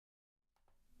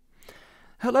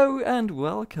Hello and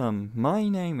welcome. My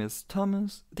name is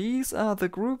Thomas. These are the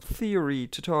group theory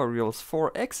tutorials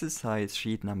for exercise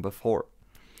sheet number 4.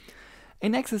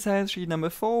 In exercise sheet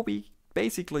number 4 we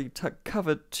basically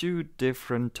covered two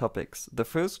different topics. The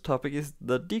first topic is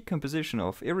the decomposition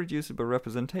of irreducible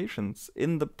representations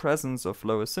in the presence of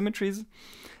lower symmetries,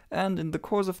 and in the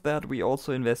course of that we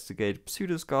also investigate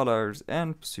pseudoscalars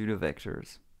and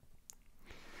pseudovectors.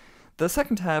 The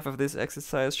second half of this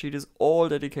exercise sheet is all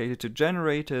dedicated to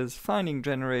generators, finding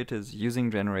generators, using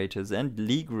generators, and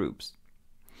Lie groups.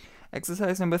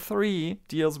 Exercise number 3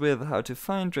 deals with how to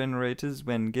find generators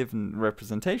when given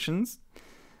representations,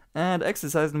 and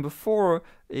exercise number 4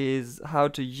 is how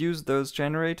to use those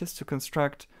generators to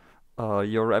construct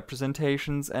your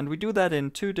representations, and we do that in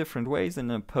two different ways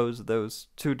and oppose those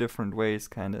two different ways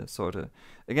sorta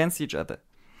against each other.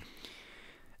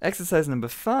 Exercise number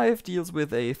 5 deals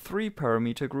with a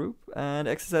 3-parameter group, and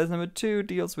exercise number 2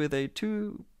 deals with a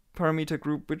 2-parameter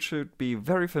group which should be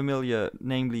very familiar,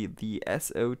 namely the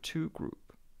SO2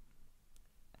 group.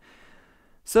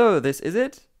 So this is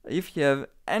it. If you have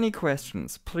any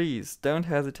questions, please don't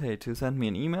hesitate to send me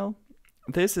an email.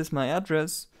 This is my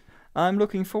address. I'm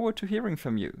looking forward to hearing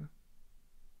from you.